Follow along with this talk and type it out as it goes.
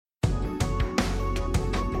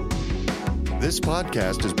This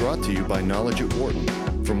podcast is brought to you by Knowledge at Wharton.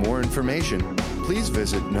 For more information, please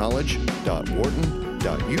visit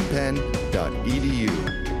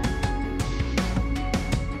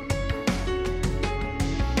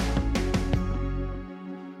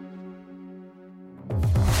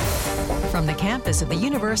From the campus of the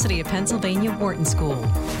University of Pennsylvania Wharton School,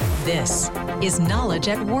 this is Knowledge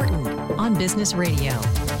at Wharton on Business Radio.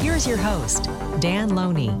 Here's your host, Dan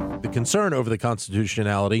Loney. The concern over the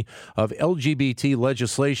constitutionality of LGBT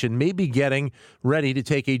legislation may be getting ready to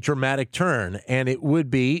take a dramatic turn, and it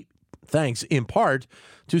would be thanks in part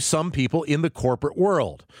to some people in the corporate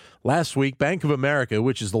world. Last week, Bank of America,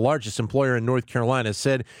 which is the largest employer in North Carolina,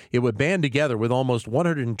 said it would band together with almost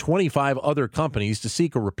 125 other companies to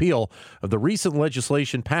seek a repeal of the recent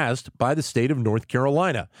legislation passed by the state of North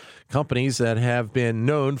Carolina. Companies that have been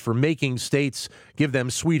known for making states give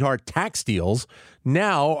them sweetheart tax deals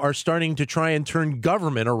now are starting to try and turn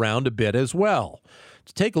government around a bit as well.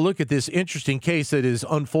 To take a look at this interesting case that is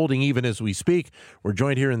unfolding even as we speak, we're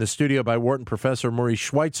joined here in the studio by Wharton professor Maurice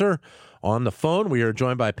Schweitzer. On the phone, we are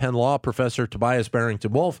joined by Penn Law professor Tobias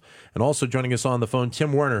Barrington-Wolff, and also joining us on the phone,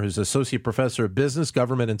 Tim Werner, who's associate professor of business,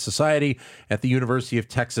 government, and society at the University of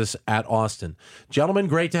Texas at Austin. Gentlemen,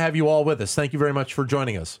 great to have you all with us. Thank you very much for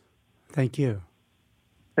joining us. Thank you.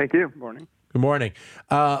 Thank you. Good morning. Good morning.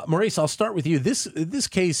 Maurice, I'll start with you. This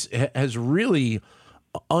case has really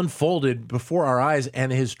unfolded before our eyes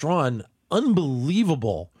and has drawn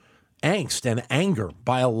unbelievable angst and anger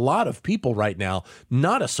by a lot of people right now.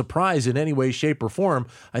 Not a surprise in any way, shape, or form.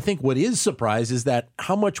 I think what is surprise is that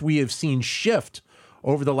how much we have seen shift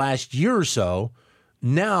over the last year or so.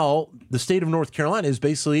 Now, the state of North Carolina is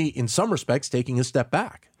basically, in some respects, taking a step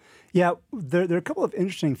back. Yeah, there are a couple of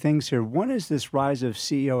interesting things here. One is this rise of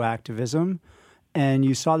CEO activism, and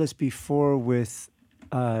you saw this before with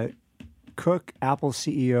Cook, Apple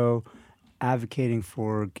CEO, advocating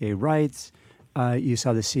for gay rights. You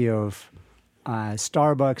saw the CEO of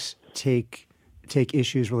Starbucks take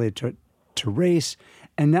issues related to race,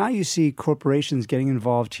 and now you see corporations getting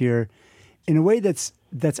involved here in a way that's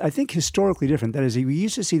I think historically different. That is, we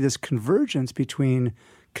used to see this convergence between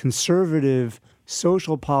conservative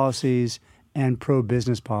social policies and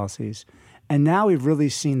pro-business policies, and now we've really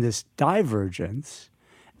seen this divergence.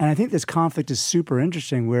 And I think this conflict is super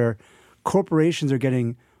interesting, where corporations are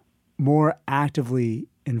getting more actively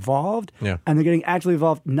involved, and they're getting actively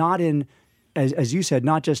involved not in, as you said,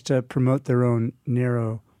 not just to promote their own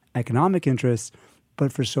narrow economic interests,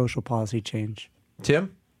 but for social policy change.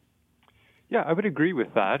 Tim? Yeah, I would agree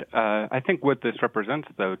with that. I think what this represents,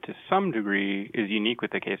 though, to some degree, is unique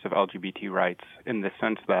with the case of LGBT rights in the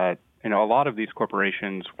sense that, a lot of these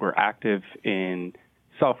corporations were active in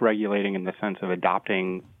self-regulating in the sense of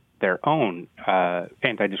adopting their own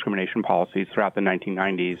anti-discrimination policies throughout the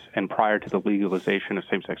 1990s and prior to the legalization of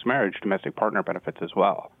same-sex marriage, domestic partner benefits as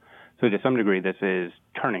well. So to some degree, this is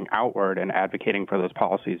turning outward and advocating for those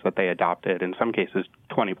policies that they adopted, in some cases,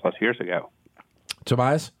 20-plus years ago.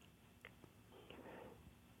 Tobias?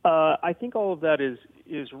 I think all of that is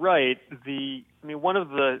right. One of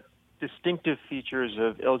the distinctive features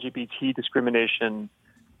of LGBT discrimination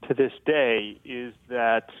to this day is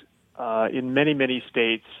that in many, many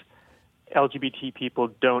states, LGBT people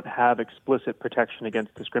don't have explicit protection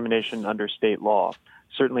against discrimination under state law,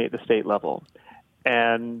 certainly at the state level.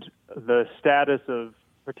 And the status of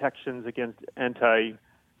protections against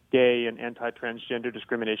anti-gay and anti-transgender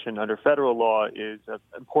discrimination under federal law is an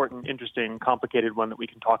important, interesting, complicated one that we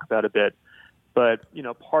can talk about a bit. But,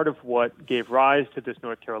 part of what gave rise to this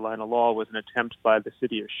North Carolina law was an attempt by the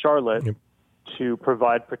city of Charlotte to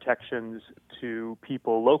provide protections to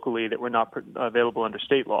people locally that were not available under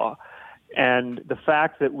state law. And the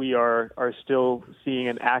fact that we are still seeing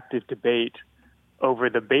an active debate over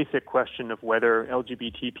the basic question of whether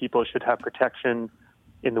LGBT people should have protection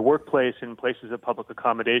in the workplace, in places of public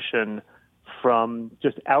accommodation, from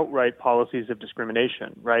just outright policies of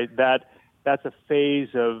discrimination, right? That's a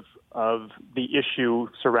phase of the issue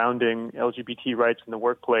surrounding LGBT rights in the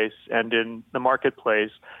workplace and in the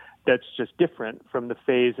marketplace that's just different from the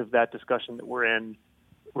phase of that discussion that we're in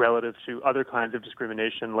relative to other kinds of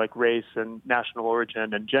discrimination like race and national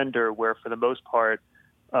origin and gender, where for the most part,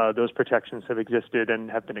 those protections have existed and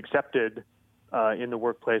have been accepted in the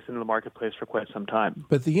workplace and in the marketplace for quite some time.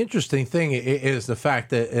 But the interesting thing is the fact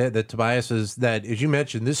that Tobias, is that, as you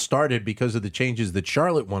mentioned, this started because of the changes that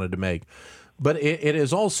Charlotte wanted to make. But it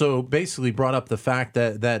has also basically brought up the fact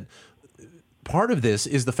that part of this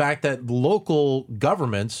is the fact that local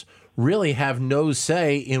governments really have no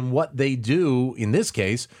say in what they do, in this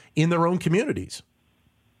case, in their own communities.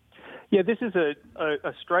 Yeah, this is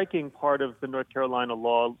a striking part of the North Carolina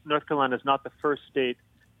law. North Carolina is not the first state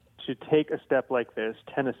to take a step like this.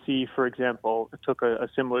 Tennessee, for example, took a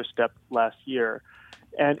similar step last year.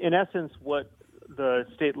 And in essence, what the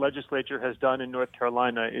state legislature has done in North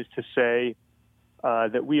Carolina is to say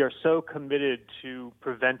that we are so committed to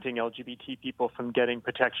preventing LGBT people from getting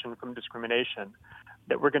protection from discrimination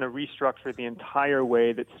that we're going to restructure the entire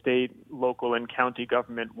way that state, local, and county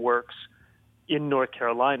government works in North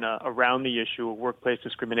Carolina around the issue of workplace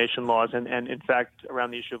discrimination laws and in fact,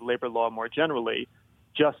 around the issue of labor law more generally,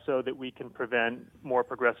 just so that we can prevent more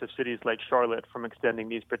progressive cities like Charlotte from extending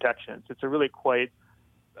these protections. It's a really quite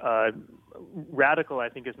radical, I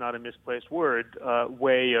think is not a misplaced word,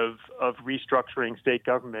 way of restructuring state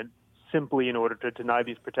government simply in order to deny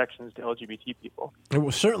these protections to LGBT people.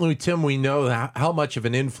 Well, certainly, Tim, we know how much of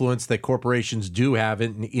an influence that corporations do have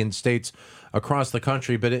in states across the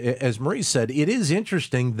country. But as Marie said, it is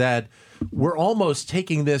interesting that we're almost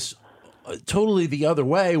taking this totally the other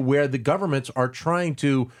way, where the governments are trying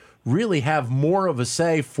to really have more of a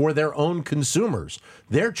say for their own consumers.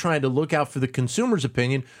 They're trying to look out for the consumer's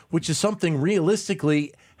opinion, which is something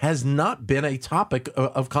realistically has not been a topic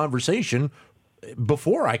of conversation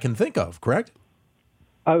before I can think of, correct?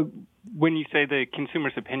 When you say the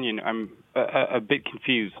consumer's opinion, I'm a bit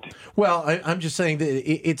confused. Well, I'm just saying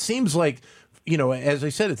that it seems like, you know, as I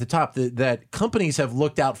said at the top, that companies have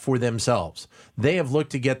looked out for themselves. They have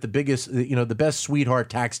looked to get the biggest, you know, the best sweetheart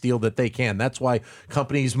tax deal that they can. That's why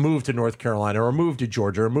companies move to North Carolina or move to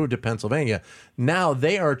Georgia or move to Pennsylvania. Now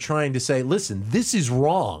they are trying to say, listen, this is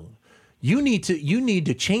wrong. You need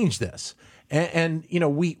to change this. And you know,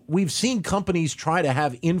 we've seen companies try to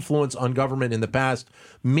have influence on government in the past,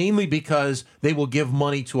 mainly because they will give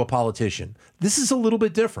money to a politician. This is a little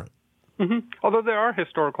bit different. Mm-hmm. Although there are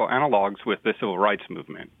historical analogs with the civil rights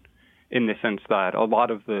movement, in the sense that a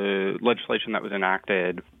lot of the legislation that was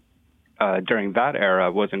enacted during that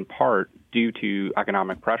era was in part due to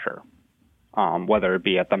economic pressure, whether it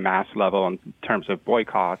be at the mass level in terms of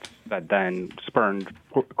boycotts that then spurned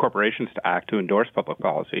corporations to act to endorse public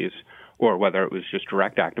policies, or whether it was just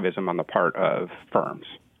direct activism on the part of firms.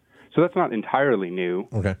 So that's not entirely new.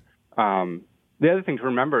 Okay. The other thing to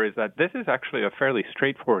remember is that this is actually a fairly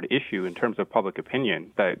straightforward issue in terms of public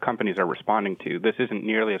opinion that companies are responding to. This isn't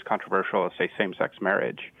nearly as controversial as, say, same-sex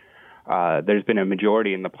marriage. There's been a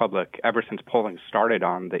majority in the public ever since polling started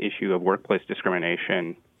on the issue of workplace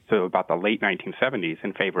discrimination, so about the late 1970s,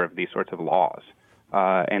 in favor of these sorts of laws.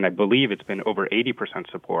 And I believe it's been over 80%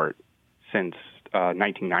 support since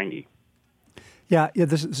 1990. Yeah,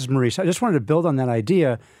 this is Maurice. I just wanted to build on that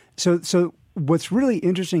idea. So what's really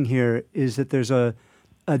interesting here is that there's a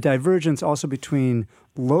divergence also between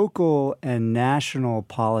local and national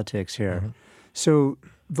politics here. Mm-hmm. So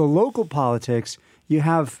the local politics, you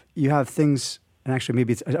have things, and actually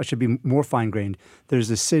maybe it should be more fine-grained. There's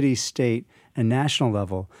the city, state, and national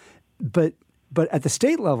level. But at the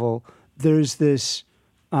state level, there's this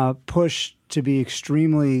push to be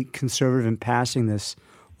extremely conservative in passing this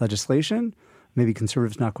legislation. Maybe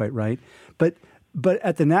conservative is not quite right. But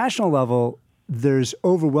at the national level, there's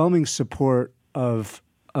overwhelming support of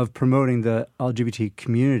promoting the LGBT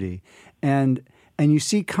community. And you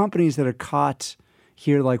see companies that are caught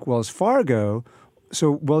here like Wells Fargo.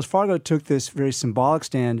 So Wells Fargo took this very symbolic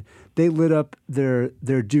stand. They lit up their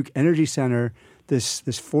Duke Energy Center, this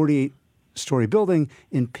 48-story building,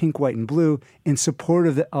 in pink, white, and blue in support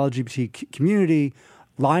of the LGBT community.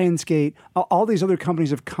 Lionsgate, all these other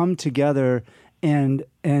companies have come together and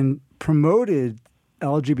promoted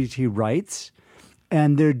LGBT rights,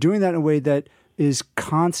 and they're doing that in a way that is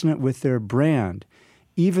consonant with their brand,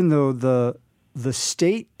 even though the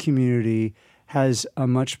state community has a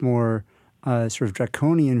much more sort of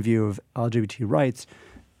draconian view of LGBT rights.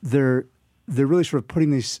 They're really sort of putting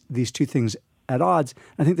these two things at odds.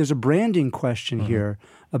 I think there's a branding question mm-hmm. here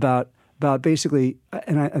about basically,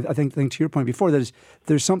 and I think to your point before,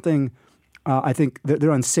 there's something, I think that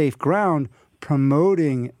they're on safe ground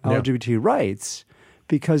promoting LGBT rights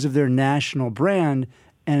because of their national brand,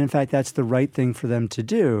 and in fact, that's the right thing for them to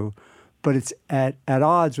do, but it's at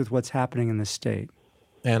odds with what's happening in the state.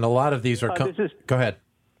 And a lot of these are... Go ahead.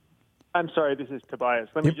 I'm sorry, this is Tobias.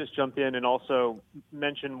 Let me just jump in and also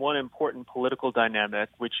mention one important political dynamic,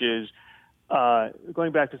 which is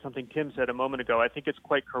going back to something Tim said a moment ago. I think it's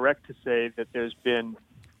quite correct to say that there's been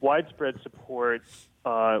widespread support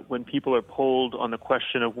when people are polled on the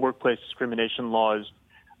question of workplace discrimination laws,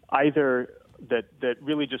 either that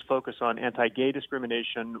really just focus on anti-gay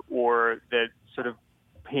discrimination or that sort of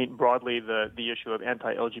paint broadly the issue of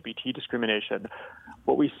anti-LGBT discrimination.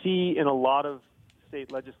 What we see in a lot of state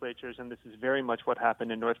legislatures, and this is very much what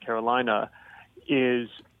happened in North Carolina, is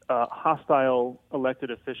hostile elected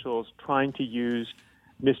officials trying to use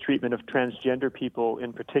mistreatment of transgender people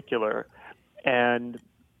in particular, and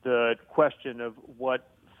the question of what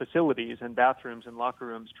facilities and bathrooms and locker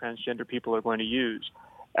rooms transgender people are going to use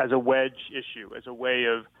as a wedge issue, as a way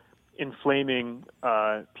of inflaming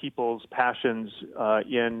people's passions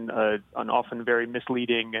in an often very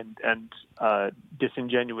misleading and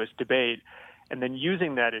disingenuous debate, and then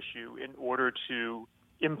using that issue in order to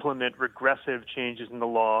implement regressive changes in the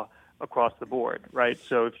law across the board, right?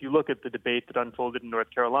 So if you look at the debate that unfolded in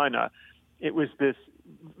North Carolina, it was this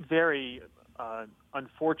very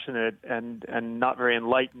unfortunate and not very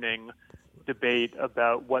enlightening debate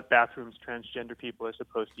about what bathrooms transgender people are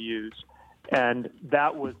supposed to use. And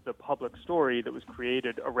that was the public story that was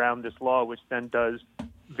created around this law, which then does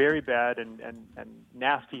very bad and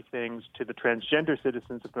nasty things to the transgender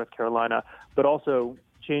citizens of North Carolina, but also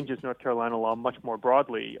changes North Carolina law much more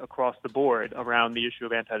broadly across the board around the issue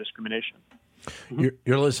of anti-discrimination.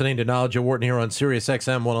 You're listening to Knowledge at Wharton here on Sirius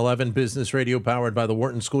XM 111 Business Radio, powered by the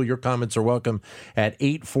Wharton School. Your comments are welcome at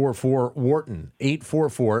 844-WHARTON,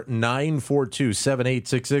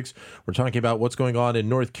 844-942-7866. We're talking about what's going on in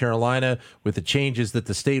North Carolina with the changes that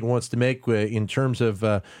the state wants to make in terms of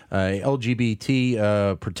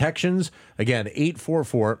LGBT protections. Again,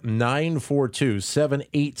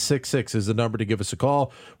 844-942-7866 is the number to give us a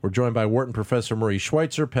call. We're joined by Wharton Professor Maurice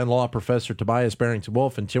Schweitzer, Penn Law Professor Tobias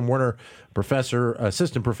Barrington-Wolf, and Tim Werner,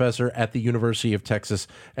 assistant professor at the University of Texas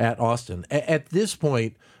at Austin. At this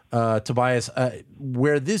point, Tobias,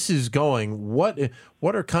 where this is going, what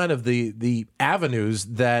are kind of the avenues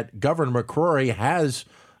that Governor McCrory has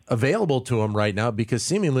available to him right now? Because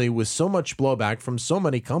seemingly with so much blowback from so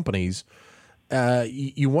many companies,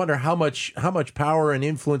 you wonder how much power and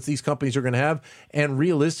influence these companies are going to have, and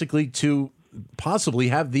realistically to possibly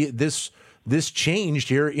have this changed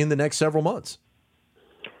here in the next several months.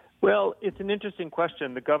 Well, it's an interesting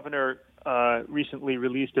question. The governor recently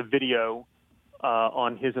released a video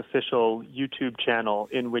on his official YouTube channel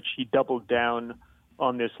in which he doubled down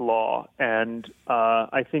on this law. And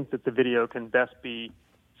I think that the video can best be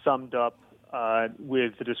summed up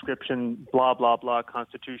with the description, blah, blah, blah,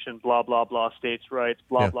 Constitution, blah, blah, blah, states' rights,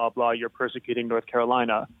 blah, blah, blah, you're persecuting North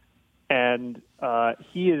Carolina. And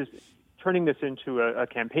he is turning this into a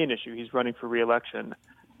campaign issue. He's running for re-election.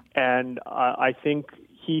 And I think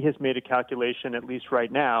he has made a calculation, at least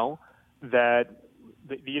right now, that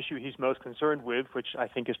the issue he's most concerned with, which I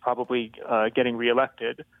think is probably getting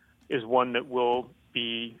reelected, is one that will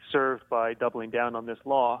be served by doubling down on this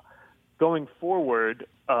law. Going forward,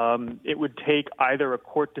 it would take either a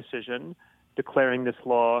court decision declaring this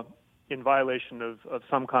law in violation of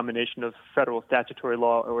some combination of federal statutory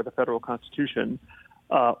law or the federal Constitution,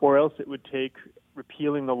 or else it would take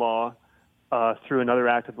repealing the law through another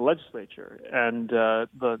act of the legislature. And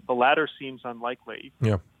the latter seems unlikely.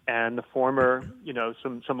 Yeah. And the former,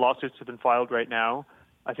 some lawsuits have been filed right now.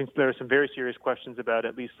 I think there are some very serious questions about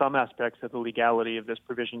at least some aspects of the legality of this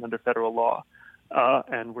provision under federal law.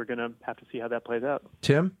 And we're going to have to see how that plays out.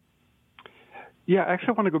 Tim? Yeah, I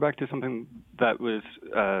actually want to go back to something that was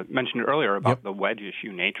mentioned earlier about the wedge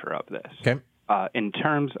issue nature of this. Okay. In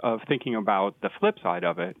terms of thinking about the flip side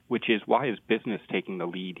of it, which is why is business taking the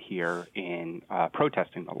lead here in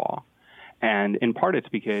protesting the law? And in part, it's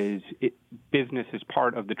because business is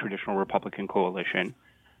part of the traditional Republican coalition.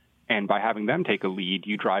 And by having them take a lead,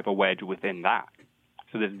 you drive a wedge within that.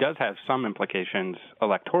 So this does have some implications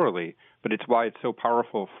electorally, but it's why it's so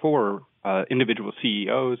powerful for individual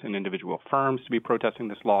CEOs and individual firms to be protesting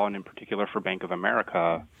this law, and in particular for Bank of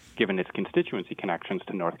America, given its constituency connections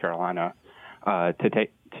to North Carolina,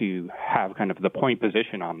 to have kind of the point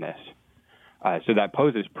position on this. So that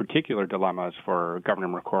poses particular dilemmas for Governor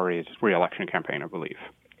McCrory's re-election campaign, I believe.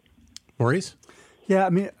 Maurice? Yeah,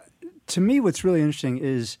 I mean, to me, what's really interesting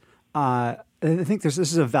is I think this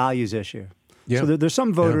is a values issue. Yeah. So there's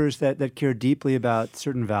some voters that care deeply about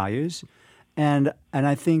certain values, and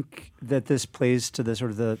I think that this plays to the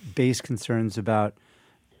sort of the base concerns about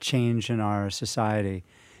change in our society.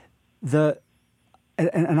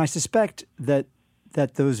 And I suspect that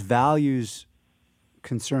those values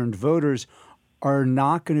concerned voters are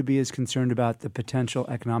not going to be as concerned about the potential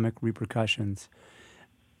economic repercussions.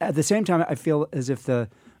 At the same time, I feel as if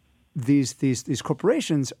these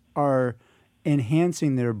corporations are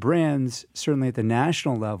enhancing their brands, certainly at the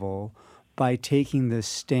national level, by taking this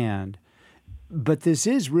stand. But this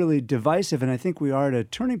is really divisive, and I think we are at a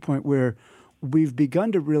turning point where we've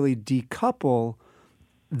begun to really decouple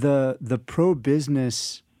the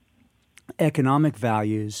pro-business economic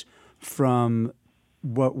values from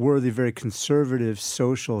what were the very conservative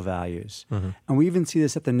social values. And we even see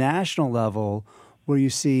this at the national level, where you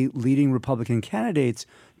see leading Republican candidates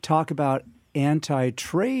talk about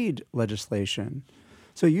anti-trade legislation.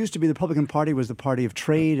 So it used to be the Republican Party was the party of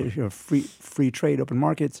trade, free trade, open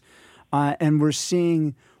markets, and we're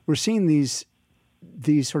seeing these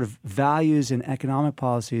sort of values and economic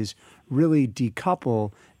policies really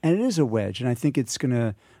decouple, and it is a wedge. And I think it's going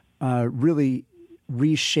to really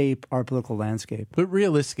reshape our political landscape. But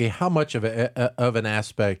realistically, how much of an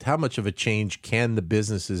aspect, how much of a change can the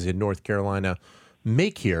businesses in North Carolina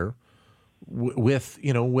make here with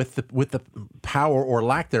the power or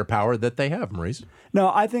lack their power that they have, Maurice? No,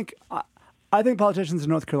 I think politicians in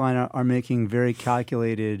North Carolina are making very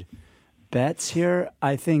calculated bets here.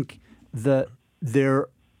 I think there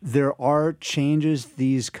are changes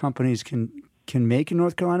these companies can make in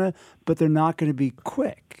North Carolina, but they're not going to be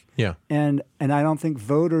quick. Yeah. And I don't think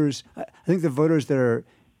I think the voters that are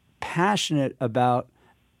passionate about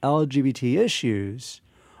LGBT issues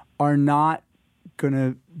are not going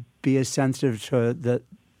to be as sensitive to the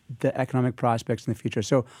economic prospects in the future.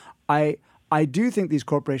 So I do think these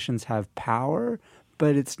corporations have power,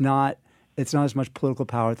 but it's not as much political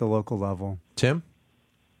power at the local level. Tim?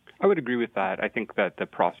 I would agree with that. I think that the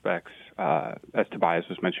prospects, as Tobias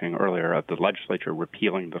was mentioning earlier, of the legislature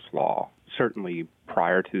repealing this law, certainly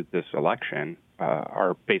prior to this election,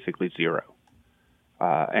 are basically zero.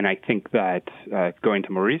 And I think that, going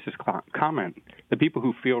to Maurice's comment, the people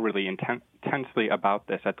who feel really intensely about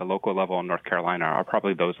this at the local level in North Carolina are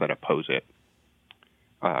probably those that oppose it,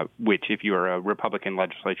 which if you're a Republican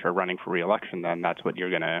legislature running for re-election, then that's what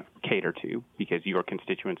you're going to cater to, because your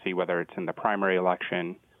constituency, whether it's in the primary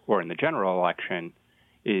election or in the general election,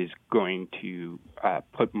 is going to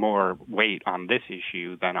put more weight on this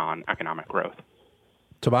issue than on economic growth.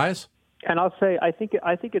 Tobias? And I'll say, I think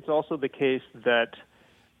it's also the case that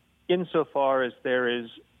insofar as there is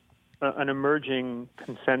an emerging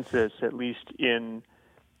consensus, at least in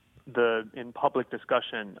public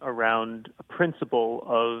discussion, around a principle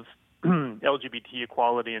of LGBT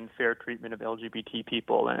equality and fair treatment of LGBT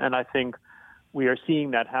people, and I think we are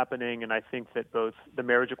seeing that happening, and I think that both the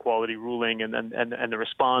marriage equality ruling and the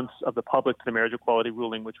response of the public to the marriage equality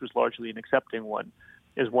ruling, which was largely an accepting one,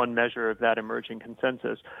 is one measure of that emerging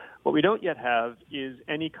consensus. What we don't yet have is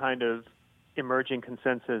any kind of emerging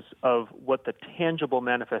consensus of what the tangible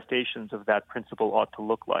manifestations of that principle ought to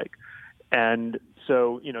look like. And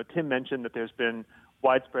so, Tim mentioned that there's been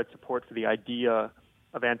widespread support for the idea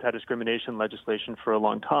of anti-discrimination legislation for a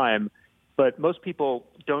long time. But most people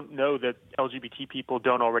don't know that LGBT people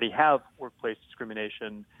don't already have workplace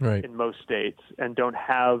discrimination in most states and don't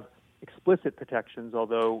have explicit protections,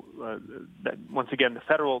 although, once again, the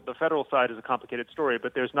federal side is a complicated story,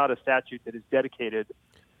 but there's not a statute that is dedicated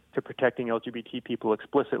to protecting LGBT people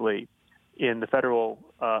explicitly in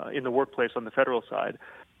the workplace on the federal side.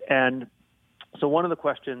 And so one of the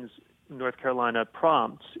questions North Carolina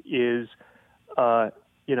prompts is,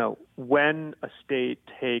 when a state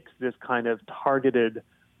takes this kind of targeted,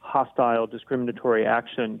 hostile, discriminatory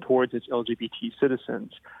action towards its LGBT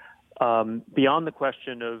citizens, beyond the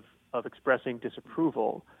question of expressing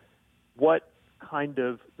disapproval, what kind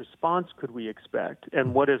of response could we expect,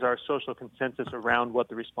 and what is our social consensus around what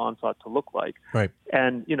the response ought to look like? Right.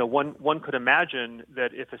 And one could imagine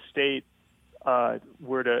that if a state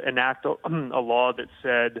were to enact a law that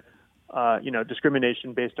said,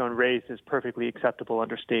 discrimination based on race is perfectly acceptable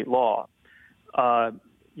under state law,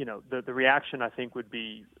 the reaction, I think, would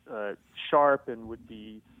be sharp and would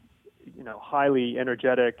be, highly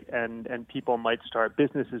energetic, and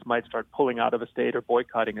businesses might start pulling out of a state or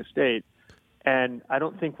boycotting a state. And I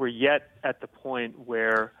don't think we're yet at the point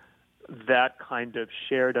where that kind of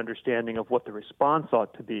shared understanding of what the response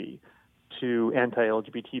ought to be to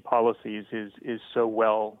anti-LGBT policies is so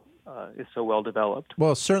well developed.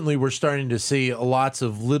 Well, certainly we're starting to see lots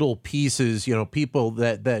of little pieces, people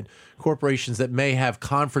that corporations that may have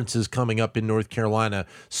conferences coming up in North Carolina,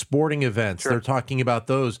 sporting events. Sure. They're talking about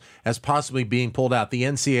those as possibly being pulled out. The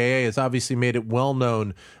NCAA has obviously made it well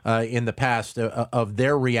known in the past of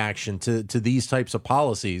their reaction to these types of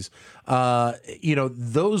policies.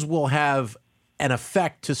 Those will have an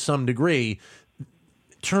effect to some degree.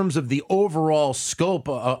 Terms of the overall scope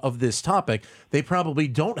of this topic, they probably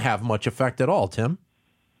don't have much effect at all, Tim.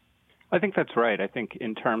 I think that's right. I think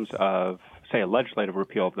in terms of, say, a legislative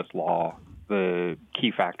repeal of this law, the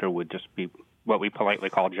key factor would just be what we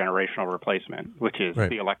politely call generational replacement, which is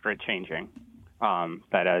the electorate changing.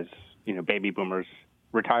 That as baby boomers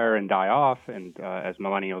retire and die off, and as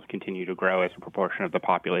millennials continue to grow as a proportion of the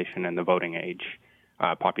population and the voting age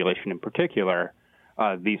population in particular,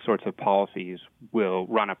 these sorts of policies will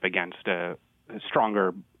run up against a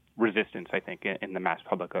stronger resistance, I think, in the mass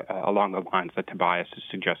public along the lines that Tobias is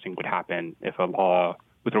suggesting would happen if a law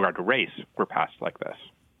with regard to race were passed like this.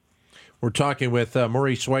 We're talking with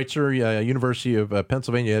Maurice Schweitzer, University of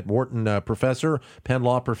Pennsylvania at Wharton professor, Penn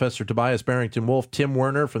Law professor Tobias Barrington-Wolff, Tim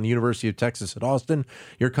Werner from the University of Texas at Austin.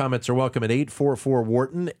 Your comments are welcome at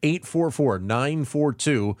 844-WHARTON,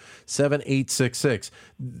 844-942-7866.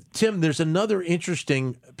 Tim, there's another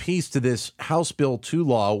interesting piece to this House Bill 2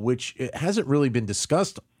 law, which hasn't really been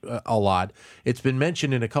discussed a lot. It's been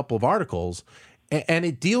mentioned in a couple of articles, and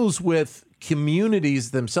it deals with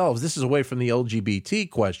communities themselves. This is away from the LGBT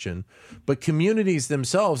question, but communities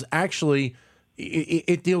themselves actually,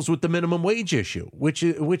 it deals with the minimum wage issue, which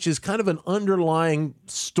is kind of an underlying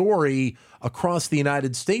story across the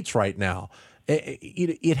United States right now.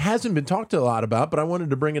 It hasn't been talked a lot about, but I wanted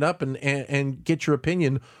to bring it up and get your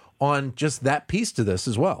opinion on just that piece to this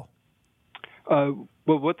as well.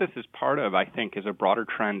 Well, what this is part of, I think, is a broader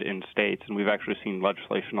trend in states, and we've actually seen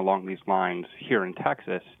legislation along these lines here in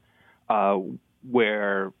Texas,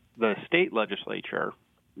 where the state legislature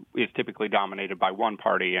is typically dominated by one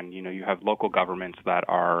party, and you have local governments that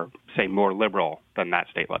are, say, more liberal than that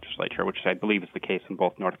state legislature, which I believe is the case in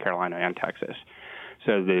both North Carolina and Texas.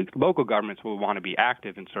 So the local governments will want to be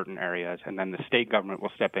active in certain areas, and then the state government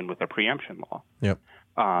will step in with a preemption law. Yep.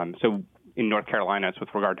 So in North Carolina, it's with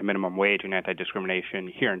regard to minimum wage and anti-discrimination.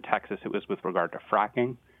 Here in Texas, it was with regard to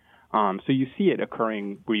fracking. So you see it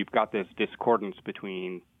occurring where you've got this discordance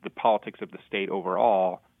between the politics of the state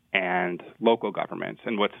overall and local governments.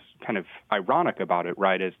 And what's kind of ironic about it,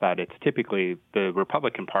 right, is that it's typically the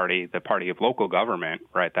Republican Party, the party of local government,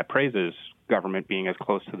 right, that praises government being as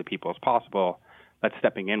close to the people as possible, that's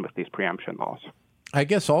stepping in with these preemption laws. I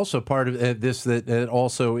guess also part of this that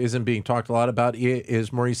also isn't being talked a lot about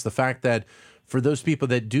is, Maurice, the fact that for those people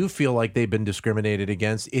that do feel like they've been discriminated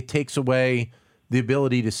against, it takes away the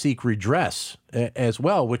ability to seek redress as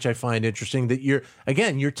well, which I find interesting, that you're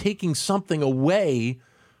taking something away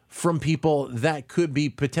from people that could be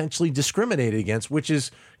potentially discriminated against, which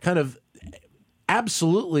is kind of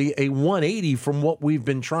absolutely a 180 from what we've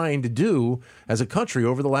been trying to do as a country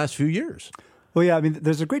over the last few years. Well, yeah, I mean,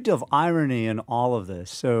 there's a great deal of irony in all of this.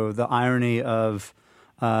 So the irony of,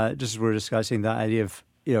 just as we're discussing, the idea of,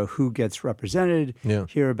 who gets represented,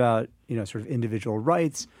 hear about, sort of individual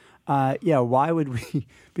rights. Why would we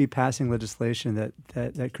be passing legislation that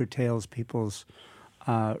curtails people's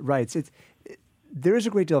rights? There is a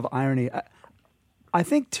great deal of irony. I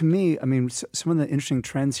think, to me, I mean, some of the interesting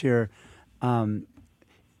trends here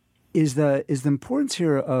is the importance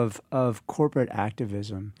here of corporate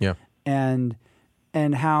activism. Yeah. And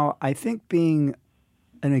how I think being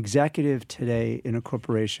an executive today in a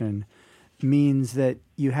corporation means that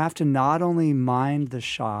you have to not only mind the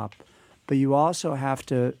shop, but you also have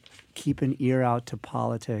to keep an ear out to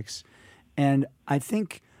politics. And I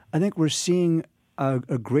think we're seeing a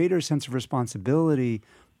greater sense of responsibility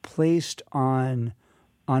placed on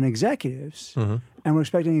executives. Mm-hmm. And we're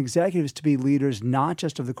expecting executives to be leaders not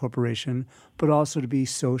just of the corporation, but also to be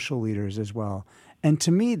social leaders as well. And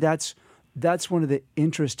to me, that's one of the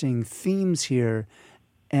interesting themes here,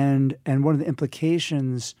 and one of the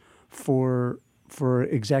implications for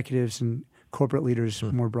executives and corporate leaders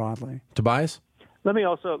more broadly. Tobias? Let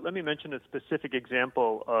me mention a specific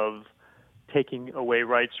example of taking away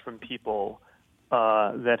rights from people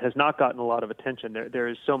that has not gotten a lot of attention. There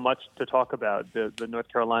is so much to talk about. The North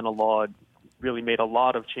Carolina law really made a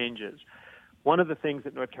lot of changes. One of the things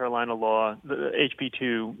that North Carolina law, the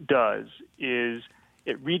HB2, does is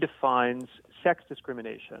it redefines sex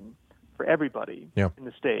discrimination for everybody in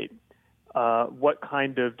the state. What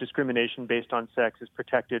kind of discrimination based on sex is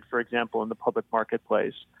protected, for example, in the public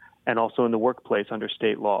marketplace and also in the workplace under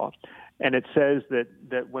state law. And it says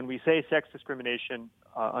that when we say sex discrimination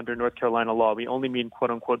under North Carolina law, we only mean,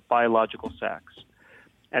 quote unquote, biological sex.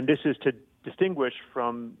 And this is to distinguish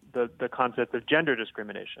from the concept of gender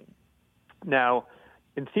discrimination. Now,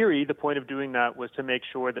 in theory, the point of doing that was to make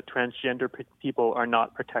sure that transgender people are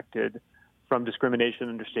not protected from discrimination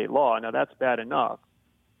under state law. Now, that's bad enough.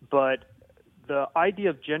 But the idea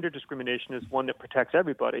of gender discrimination is one that protects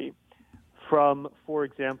everybody from, for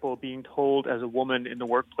example, being told as a woman in the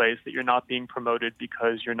workplace that you're not being promoted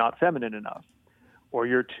because you're not feminine enough, or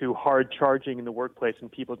you're too hard charging in the workplace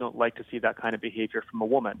and people don't like to see that kind of behavior from a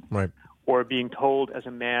woman. Right. Or being told as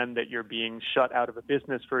a man that you're being shut out of a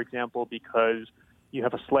business, for example, because you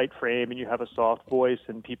have a slight frame and you have a soft voice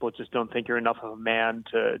and people just don't think you're enough of a man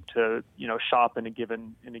to shop in a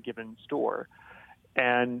given store.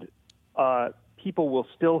 And people will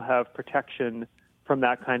still have protection from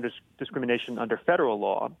that kind of discrimination under federal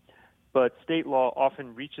law. But state law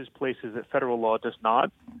often reaches places that federal law does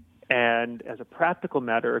not. And as a practical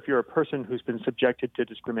matter, if you're a person who's been subjected to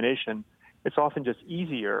discrimination, it's often just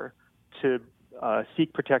easier to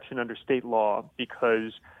seek protection under state law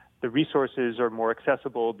because the resources are more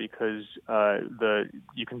accessible, because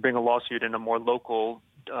you can bring a lawsuit in a more local,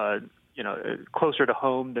 closer to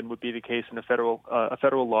home than would be the case in a federal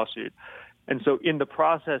lawsuit. And so in the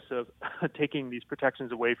process of taking these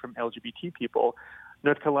protections away from LGBT people,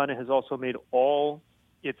 North Carolina has also made all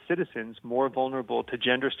its citizens more vulnerable to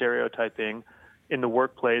gender stereotyping in the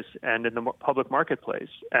workplace and in the public marketplace.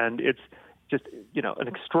 And it's just, an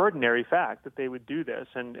extraordinary fact that they would do this.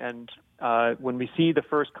 And when we see the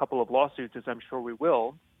first couple of lawsuits, as I'm sure we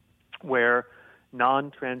will, where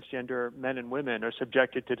non-transgender men and women are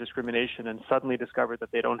subjected to discrimination and suddenly discover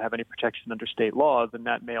that they don't have any protection under state law, then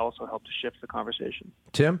that may also help to shift the conversation.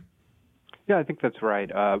 Tim? Yeah, I think that's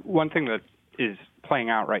right. One thing that is playing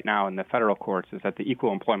out right now in the federal courts is that the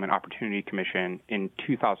Equal Employment Opportunity Commission in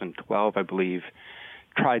 2012, I believe,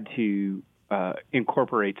 tried to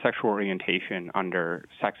incorporate sexual orientation under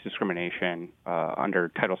sex discrimination under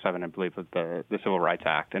Title VII, I believe, of the Civil Rights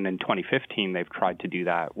Act. And in 2015, they've tried to do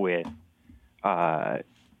that with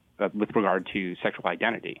regard to sexual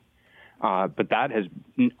identity. But that is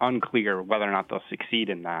unclear whether or not they'll succeed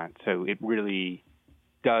in that. So it really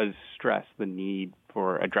does stress the need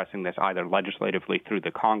for addressing this either legislatively through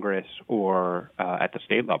the Congress or at the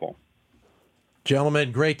state level.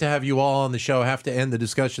 Gentlemen, great to have you all on the show. Have to end the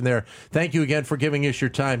discussion there. Thank you again for giving us your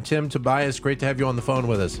time. Tim, Tobias, great to have you on the phone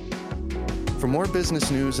with us. For more business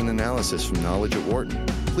news and analysis from Knowledge at Wharton,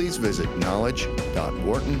 please visit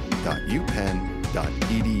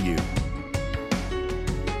knowledge.wharton.upenn.edu.